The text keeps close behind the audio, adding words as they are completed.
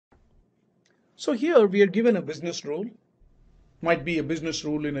So here we are given a business rule, might be a business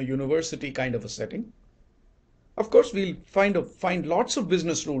rule in a university kind of a setting. Of course, we'll find lots of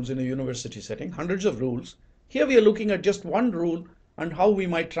business rules in a university setting, hundreds of rules. Here we are looking at just one rule and how we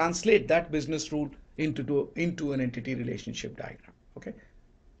might translate that business rule into an entity relationship diagram. Okay.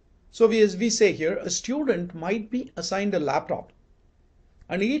 So as we say here, a student might be assigned a laptop,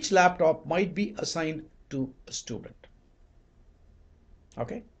 and each laptop might be assigned to a student.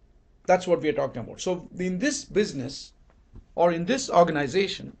 Okay. That's what we are talking about. So in this business or in this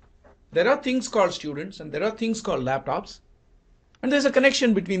organization, there are things called students and there are things called laptops. And there's a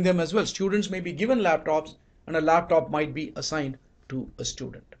connection between them as well. Students may be given laptops and a laptop might be assigned to a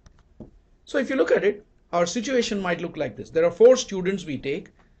student. So if you look at it, our situation might look like this. There are 4 students we take,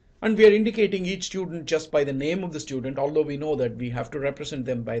 and we are indicating each student just by the name of the student, although we know that we have to represent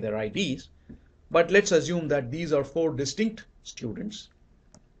them by their IDs. But let's assume that these are 4 distinct students.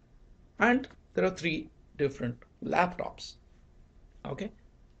 And there are 3 different laptops. Okay.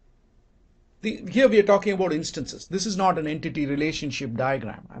 Here we are talking about instances. This is not an entity relationship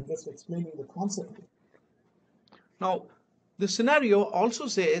diagram. I'm just explaining the concept. Now, the scenario also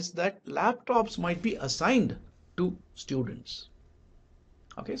says that laptops might be assigned to students.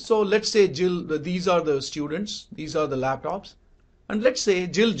 Okay, so let's say these are the students, these are the laptops, and let's say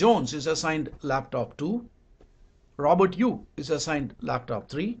Jill Jones is assigned laptop 2, Robert Yu is assigned laptop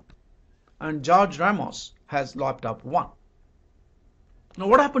 3, and George Ramos has laptop 1. Now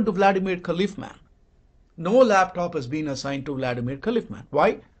what happened to Vladimir Khalifman? No laptop has been assigned to Vladimir Khalifman.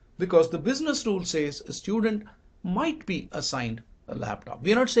 Why? Because the business rule says a student might be assigned a laptop.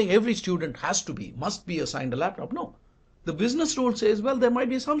 We are not saying every student must be assigned a laptop. No. The business rule says, well, there might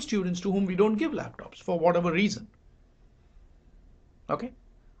be some students to whom we don't give laptops for whatever reason. Okay?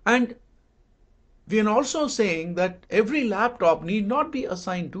 And we are also saying that every laptop need not be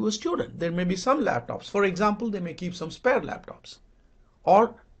assigned to a student. There may be some laptops. For example, they may keep some spare laptops.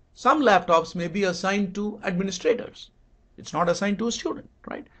 Or some laptops may be assigned to administrators. It's not assigned to a student,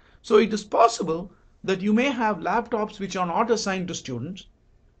 right? So it is possible that you may have laptops which are not assigned to students,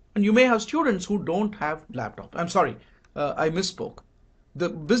 and you may have students who don't have laptops. I'm sorry, I misspoke. The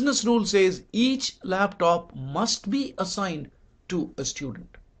business rule says each laptop must be assigned to a student.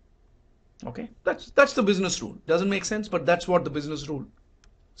 Okay, that's the business rule. Doesn't make sense, but that's what the business rule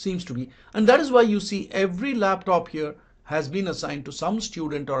seems to be. And that is why you see every laptop here has been assigned to some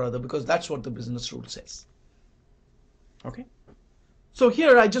student or other, because that's what the business rule says. Okay. So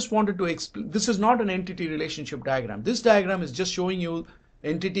here I just wanted to explain, this is not an entity relationship diagram. This diagram is just showing you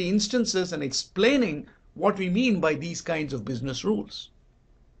entity instances and explaining what we mean by these kinds of business rules.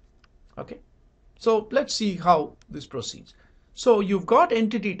 Okay. So let's see how this proceeds. So you've got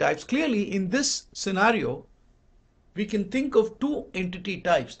entity types. Clearly in this scenario, we can think of 2 entity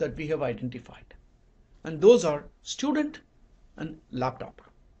types that we have identified. And those are student and laptop.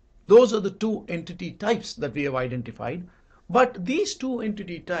 Those are the 2 entity types that we have identified. But these 2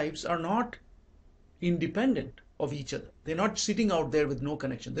 entity types are not independent of each other. They're not sitting out there with no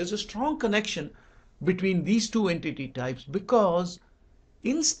connection. There's a strong connection between these 2 entity types because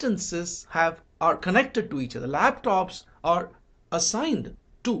instances are connected to each other. Laptops are assigned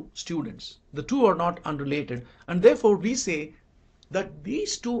to students. The 2 are not unrelated, and therefore we say that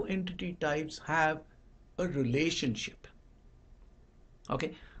these 2 entity types have a relationship.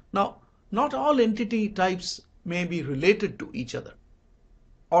 Okay. Now, not all entity types may be related to each other,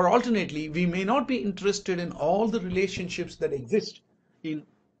 or alternately, we may not be interested in all the relationships that exist in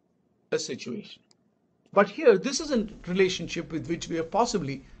a situation. But here, this is a relationship with which we are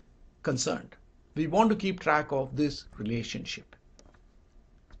possibly concerned. We want to keep track of this relationship.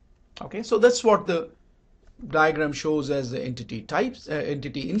 Okay, so that's what the diagram shows as the entity types,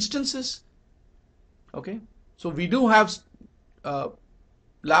 entity instances. Okay, so we do have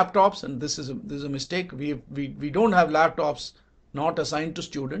laptops, and this is a mistake. We don't have laptops not assigned to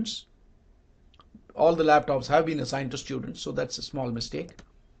students. All the laptops have been assigned to students, so that's a small mistake.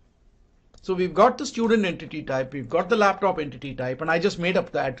 So we've got the student entity type, we've got the laptop entity type, and I just made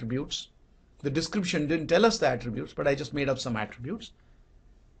up the attributes. The description didn't tell us the attributes, but I just made up some attributes.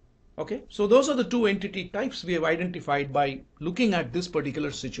 Okay, so those are the 2 entity types we have identified by looking at this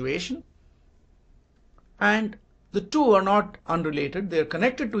particular situation. And the 2 are not unrelated, they're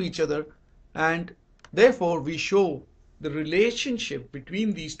connected to each other, and therefore we show the relationship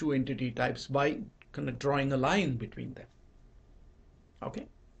between these 2 entity types by kind of drawing a line between them. Okay.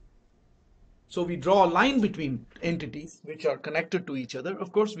 So we draw a line between entities which are connected to each other.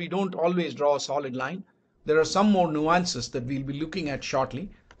 Of course, we don't always draw a solid line. There are some more nuances that we'll be looking at shortly.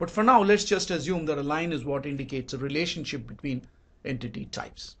 But for now, let's just assume that a line is what indicates a relationship between entity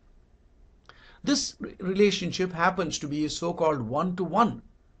types. This relationship happens to be a so-called one-to-one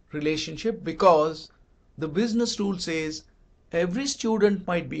relationship because the business rule says every student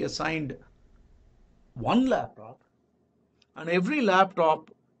might be assigned one laptop and every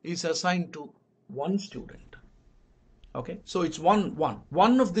laptop is assigned to one student. Okay, so it's one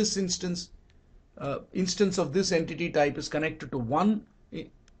of this instance of this entity type is connected to one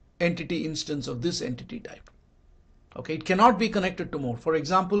entity instance of this entity type. Okay, it cannot be connected to more. For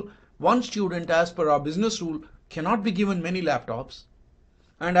example, one student, as per our business rule, cannot be given many laptops,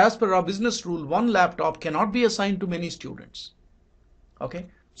 and as per our business rule, one laptop cannot be assigned to many students. Okay,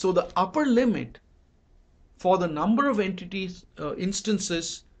 so the upper limit for the number of entities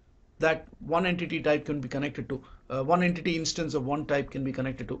instances that one entity type can be connected to, one entity instance of one type can be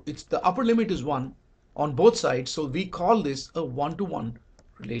connected to, it's the upper limit is 1 on both sides, so we call this a one-to-one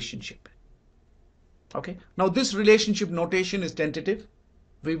relationship. Okay, now this relationship notation is tentative.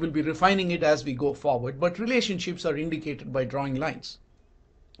 We will be refining it as we go forward, but relationships are indicated by drawing lines.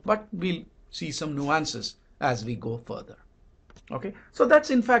 But we'll see some nuances as we go further. Okay, so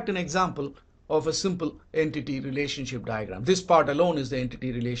that's in fact an example of a simple entity relationship diagram. This part alone is the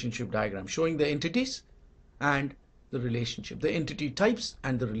entity relationship diagram, showing the entities and the relationship, the entity types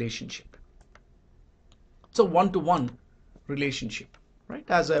and the relationship. It's a one-to-one relationship, right?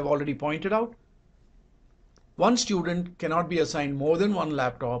 As I've already pointed out, one student cannot be assigned more than one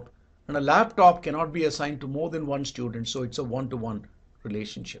laptop, and a laptop cannot be assigned to more than one student, so it's a one-to-one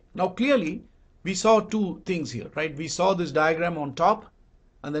relationship. Now clearly we saw two things here, right? We saw this diagram on top,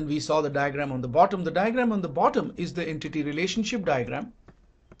 and then we saw the diagram on the bottom. The diagram on the bottom is the entity relationship diagram,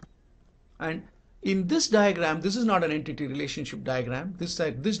 and in this diagram, this is not an entity relationship diagram.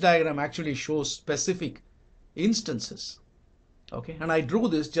 This diagram actually shows specific instances. Okay, and I drew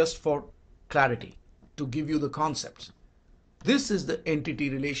this just for clarity to give you the concepts. This is the entity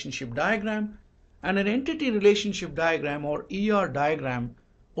relationship diagram, and an entity relationship diagram or ER diagram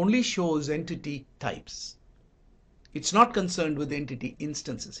only shows entity types. It's not concerned with entity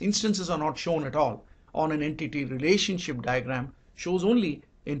instances. Instances are not shown at all on an entity relationship diagram, shows only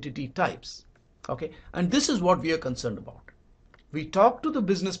entity types. Okay, and this is what we are concerned about. We talk to the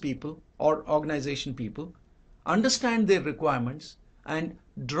business people or organization people, understand their requirements, and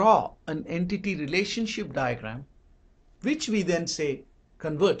draw an entity relationship diagram, which we then say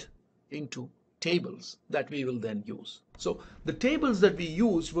convert into tables that we will then use. So the tables that we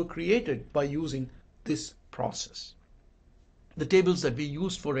used were created by using this process. The tables that we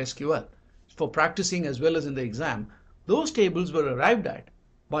used for SQL, for practicing as well as in the exam, those tables were arrived at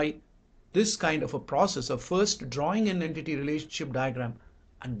by this kind of a process of first drawing an entity relationship diagram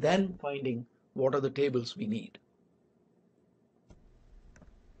and then finding what are the tables we need.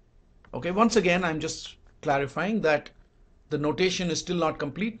 Okay, once again, I'm just clarifying that the notation is still not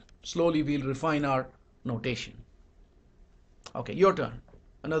complete. Slowly we'll refine our notation. Okay, your turn.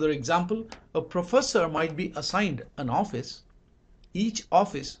 Another example, a professor might be assigned an office. Each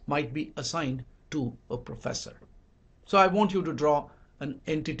office might be assigned to a professor. So I want you to draw an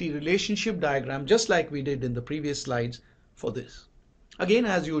entity relationship diagram just like we did in the previous slides for this. Again,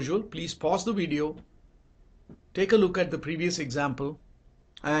 as usual, please pause the video, take a look at the previous example,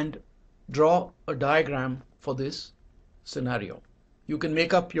 and draw a diagram for this scenario. You can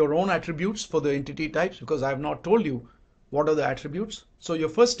make up your own attributes for the entity types because I have not told you what are the attributes. So your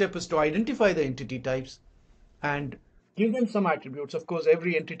first step is to identify the entity types and give them some attributes. Of course,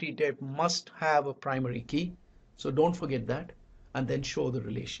 every entity type must have a primary key, so don't forget that, and then show the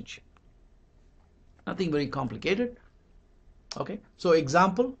relationship. Nothing very complicated. Okay, so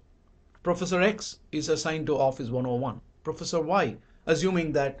example, Professor X is assigned to Office 101. Professor Y,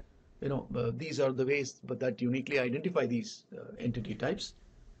 assuming that these are the ways but that uniquely identify these entity types.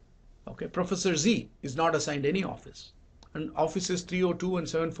 Okay, Professor Z is not assigned any office, and offices 302 and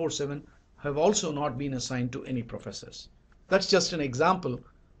 747 have also not been assigned to any professors. That's just an example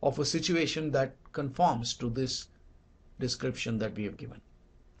of a situation that conforms to this description that we have given.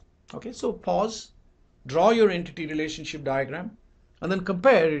 Okay, so pause, draw your entity relationship diagram, and then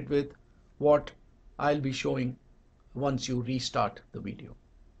compare it with what I'll be showing once you restart the video.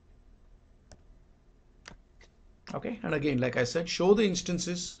 Okay, and again, like I said, show the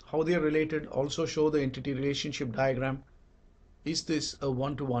instances, how they are related, also show the entity relationship diagram. Is this a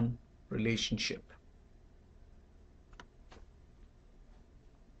one-to-one relationship?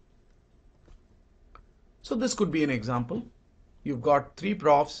 So this could be an example. You've got three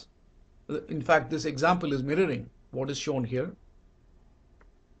profs. In fact, this example is mirroring what is shown here.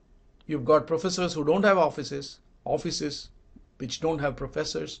 You've got professors who don't have offices, offices which don't have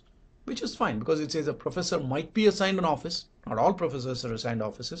professors, which is fine because it says a professor might be assigned an office. Not all professors are assigned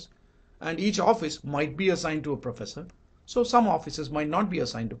offices. and each office might be assigned to a professor. So some offices might not be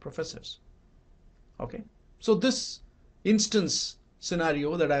assigned to professors. Okay, so this instance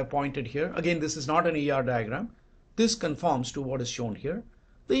scenario that I have pointed here, again, this is not an ER diagram. This conforms to what is shown here.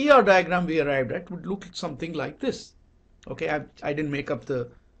 The ER diagram we arrived at would look something like this. Okay, I didn't make up the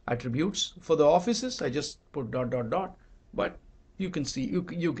attributes for the offices. I just put dot dot dot, but you can see,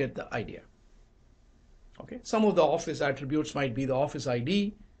 you get the idea. Okay, some of the office attributes might be the office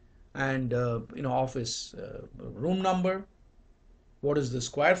ID and office room number, what is the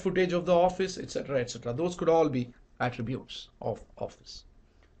square footage of the office, etc., etc. Those could all be attributes of office.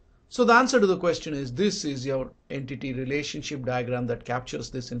 So the answer to the question is, this is your entity relationship diagram that captures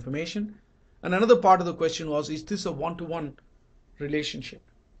this information. And another part of the question was, is this a one-to-one relationship?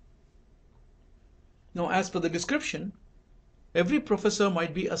 Now, as per the description, every professor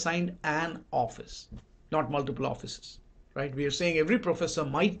might be assigned an office, not multiple offices, right? We are saying every professor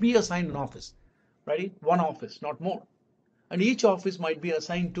might be assigned an office, right? One office, not more. And each office might be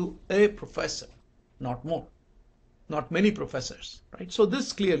assigned to a professor, not more, not many professors, right? So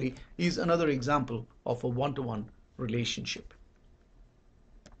this clearly is another example of a one-to-one relationship.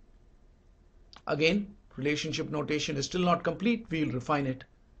 Again, relationship notation is still not complete. We'll refine it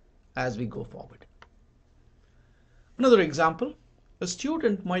as we go forward. Another example, a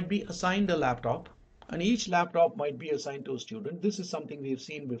student might be assigned a laptop, and each laptop might be assigned to a student. This is something we've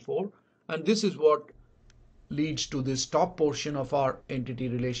seen before, and this is what leads to this top portion of our entity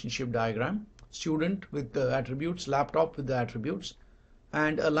relationship diagram. Student with the attributes, laptop with the attributes,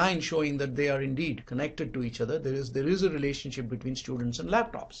 and a line showing that they are indeed connected to each other. There is a relationship between students and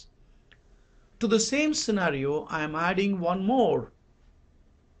laptops. To the same scenario, I am adding one more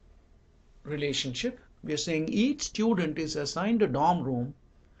relationship. We are saying each student is assigned a dorm room,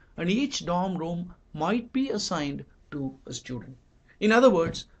 and each dorm room might be assigned to a student. In other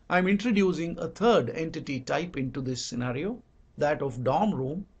words, I'm introducing a third entity type into this scenario, that of dorm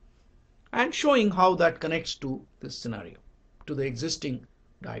room, and showing how that connects to this scenario, to the existing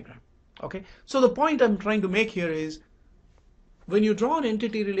diagram. Okay, so the point I'm trying to make here is, when you draw an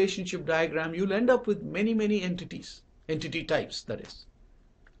entity relationship diagram, you'll end up with many entities, entity types that is,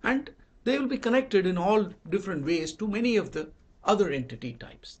 and they will be connected in all different ways to many of the other entity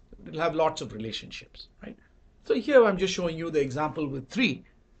types. They'll have lots of relationships, right? So here I'm just showing you the example with 3,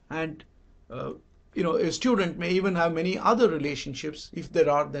 and a student may even have many other relationships. If there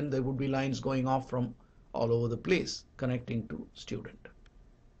are, then there would be lines going off from all over the place connecting to student.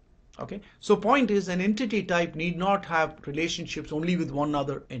 Okay, so point is, an entity type need not have relationships only with one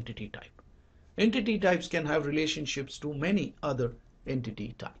other entity type. Entity types can have relationships to many other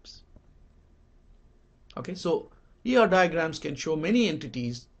entity types. Okay, so ER diagrams can show many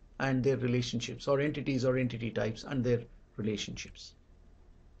entities and their relationships, or entities or entity types and their relationships.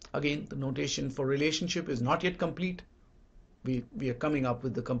 Again, the notation for relationship is not yet complete. We are coming up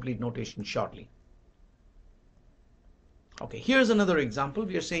with the complete notation shortly. Okay, here's another example.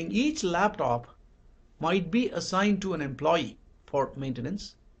 We are saying each laptop might be assigned to an employee for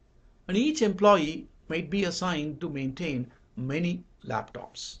maintenance, and each employee might be assigned to maintain many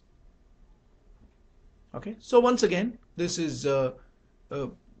laptops. Okay, so once again, this is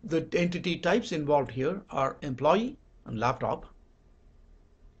the entity types involved here are employee and laptop.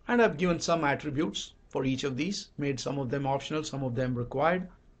 And I've given some attributes for each of these, made some of them optional, some of them required.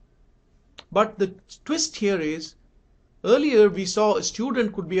 But the twist here is, earlier we saw a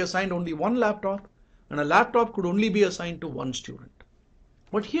student could be assigned only one laptop, and a laptop could only be assigned to one student.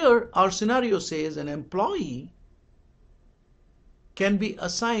 But here our scenario says an employee can be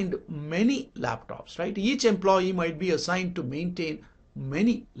assigned many laptops, right? Each employee might be assigned to maintain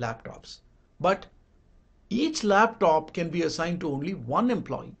many laptops, but each laptop can be assigned to only one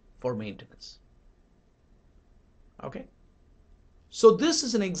employee for maintenance. Okay, so this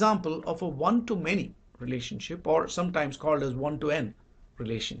is an example of a one-to-many relationship, or sometimes called as one-to-n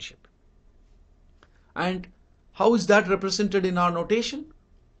relationship. And how is that represented in our notation?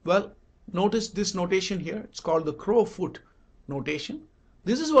 Well, notice this notation here. It's called the Crowfoot notation.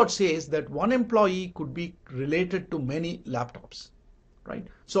 This is what says that one employee could be related to many laptops, right?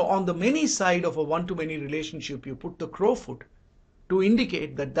 So on the many side of a one-to-many relationship, you put the Crowfoot to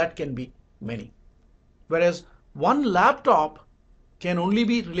indicate that that can be many. Whereas one laptop can only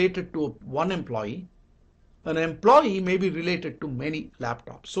be related to one employee. An employee may be related to many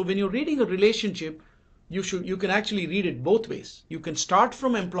laptops. So when you're reading a relationship, you can actually read it both ways. You can start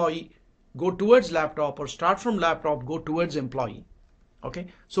from employee, go towards laptop, or start from laptop, go towards employee. Okay,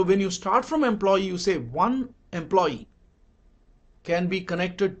 so when you start from employee, you say one employee can be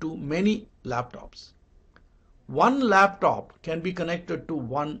connected to many laptops. one laptop can be connected to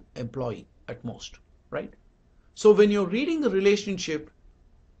one employee at most, right? So when you're reading the relationship,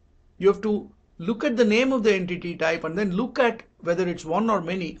 you have to look at the name of the entity type and then look at whether it's one or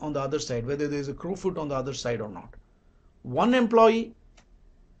many on the other side, whether there's a Crowfoot on the other side or not. One employee,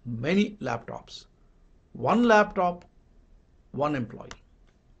 many laptops. One laptop, one employee.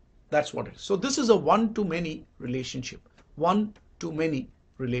 That's what it is. So this is a one-to-many relationship. One-to-many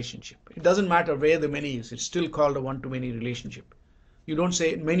relationship. It doesn't matter where the many is. It's still called a one-to-many relationship. You don't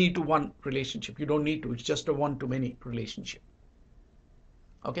say many-to-one relationship. You don't need to. It's just a one-to-many relationship.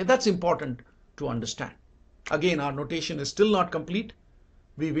 Okay, that's important to understand. Again, our notation is still not complete.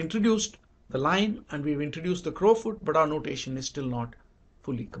 We've introduced the line and we've introduced the Crowfoot, but our notation is still not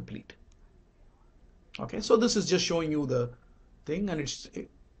fully complete. Okay, so this is just showing you the thing, and it's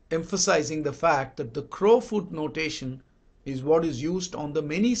emphasizing the fact that the Crowfoot notation is what is used on the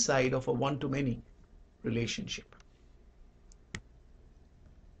many side of a one-to-many relationship.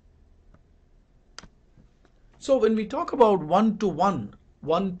 So when we talk about one-to-one,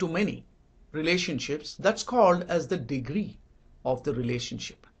 one-to-many relationships, that's called as the degree of the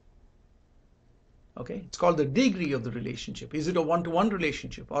relationship. Okay, it's called the degree of the relationship. Is it a one-to-one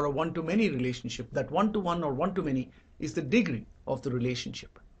relationship or a one-to-many relationship? That one-to-one or one-to-many is the degree of the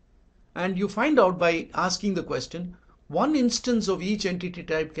relationship. And you find out by asking the question, one instance of each entity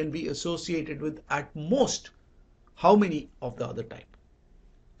type can be associated with at most how many of the other type?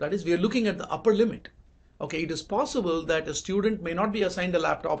 That is, we are looking at the upper limit. Okay, it is possible that a student may not be assigned a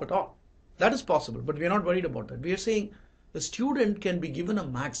laptop at all. That is possible, but we are not worried about that. We are saying the student can be given a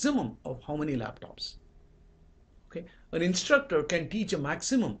maximum of how many laptops. Okay, an instructor can teach a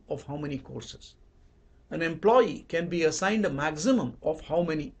maximum of how many courses. An employee can be assigned a maximum of how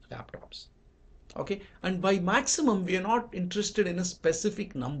many laptops. Okay, and by maximum, we are not interested in a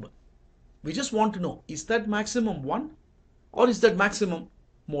specific number. We just want to know, is that maximum 1 or is that maximum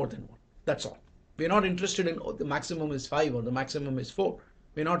more than 1? That's all. We're not interested in the maximum is 5 or the maximum is 4.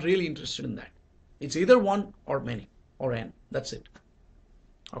 We're not really interested in that. It's either 1 or many or n. That's it.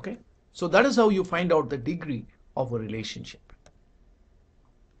 Okay, so that is how you find out the degree of a relationship.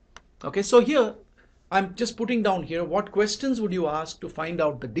 Okay, so here I'm just putting down here what questions would you ask to find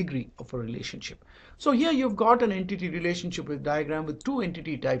out the degree of a relationship. So here you've got an entity relationship with diagram with two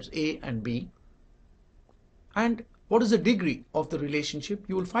entity types A and B. And what is the degree of the relationship?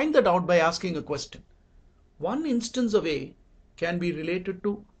 You will find that out by asking a question. One instance of A can be related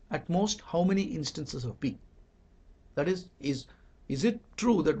to at most how many instances of B? That is it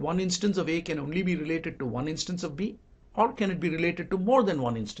true that one instance of A can only be related to one instance of B, or can it be related to more than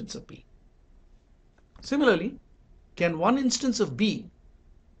one instance of B? Similarly, can one instance of B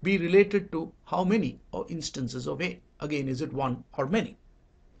be related to how many instances of A? Again, is it one or many?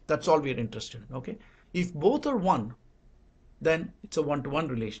 That's all we are interested in. Okay, if both are one, then it's a one-to-one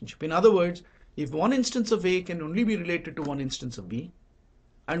relationship. In other words, if one instance of A can only be related to one instance of B,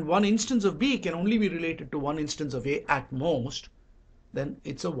 and one instance of B can only be related to one instance of A at most, then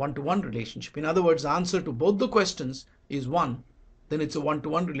it's a one-to-one relationship. In other words, the answer to both the questions is 1, then it's a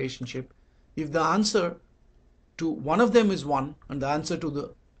one-to-one relationship. If the answer to one of them is 1 and the answer to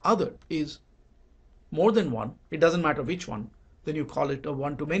the other is more than 1, it doesn't matter which one, then you call it a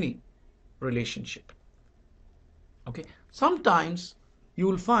one-to-many relationship. Okay, sometimes you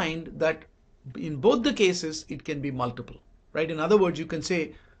will find that in both the cases it can be multiple, right? In other words, you can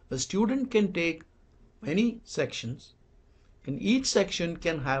say a student can take many sections and each section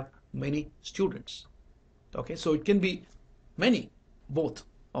can have many students. Okay, so it can be many, both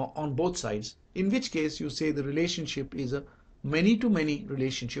on both sides, in which case you say the relationship is a many-to-many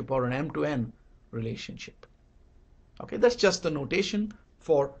relationship or an M-to-N relationship. Okay, that's just the notation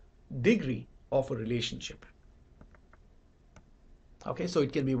for degree of a relationship. Okay, so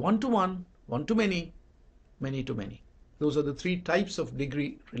it can be one-to-one, one-to-many, many-to-many. Those are the three types of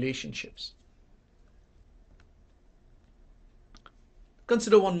degree relationships.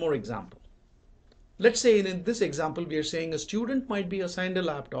 Consider one more example. Let's say in this example, we are saying a student might be assigned a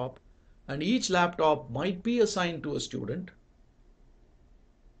laptop and each laptop might be assigned to a student.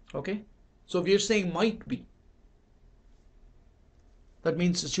 Okay, so we are saying might be. That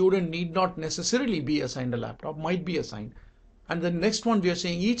means the student need not necessarily be assigned a laptop, might be assigned. And the next one, we are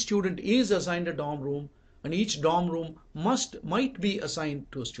saying each student is assigned a dorm room and each dorm room might be assigned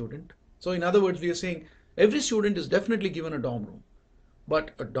to a student. So in other words, we are saying every student is definitely given a dorm room,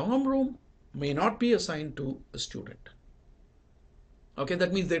 but a dorm room may not be assigned to a student. Okay,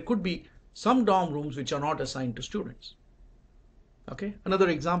 that means there could be some dorm rooms which are not assigned to students. Okay, another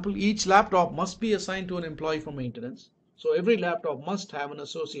example, each laptop must be assigned to an employee for maintenance. So every laptop must have an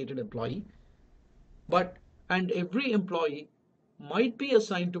associated employee. But and every employee might be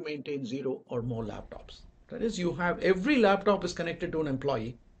assigned to maintain 0 or more laptops. That is, you have every laptop is connected to an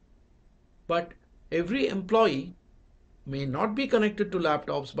employee, but every employee may not be connected to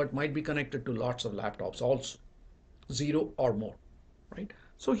laptops, but might be connected to lots of laptops also, 0 or more, right?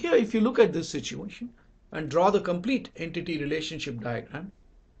 So here, if you look at this situation and draw the complete entity relationship diagram,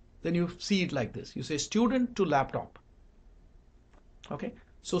 then you see it like this. You say student to laptop. Okay,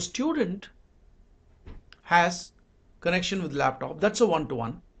 so student has connection with laptop. That's a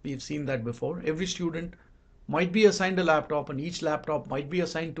one-to-one. We've seen that before. Every student might be assigned a laptop, and each laptop might be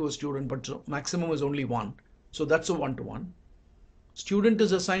assigned to a student, but maximum is only one. So that's a one-to-one. Student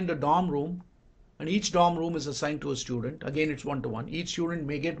is assigned a dorm room, and each dorm room is assigned to a student. Again, it's one-to-one. Each student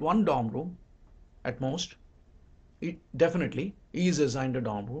may get one dorm room at most. Definitely, he is assigned a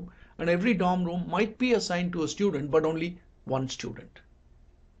dorm room, and every dorm room might be assigned to a student, but only one student.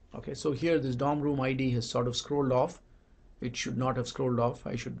 Okay, so here this dorm room ID has sort of scrolled off. It should not have scrolled off.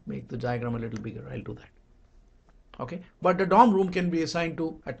 I should make the diagram a little bigger. I'll do that. Okay, but the dorm room can be assigned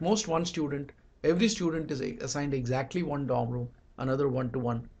to at most one student. Every student is assigned exactly one dorm room, another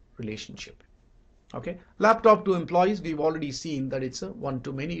one-to-one relationship. Okay, laptop to employees, we've already seen that it's a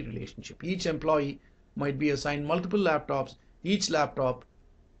one-to-many relationship. Each employee might be assigned multiple laptops. Each laptop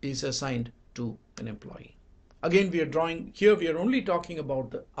is assigned to an employee. Again, we are drawing here, we are only talking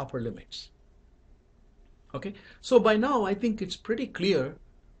about the upper limits. Okay, so by now I think it's pretty clear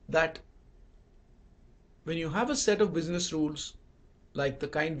that when you have a set of business rules like the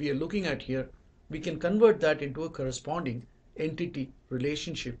kind we are looking at here, we can convert that into a corresponding entity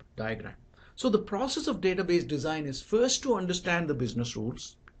relationship diagram. So the process of database design is first to understand the business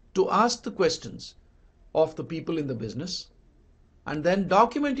rules, to ask the questions of the people in the business, and then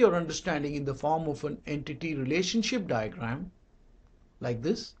document your understanding in the form of an entity relationship diagram like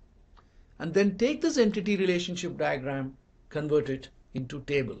this, and then take this entity relationship diagram, convert it into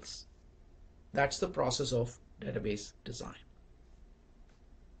tables. That's the process of database design.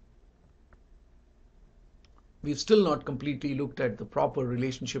 We've still not completely looked at the proper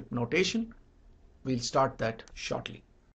relationship notation. We'll start that shortly.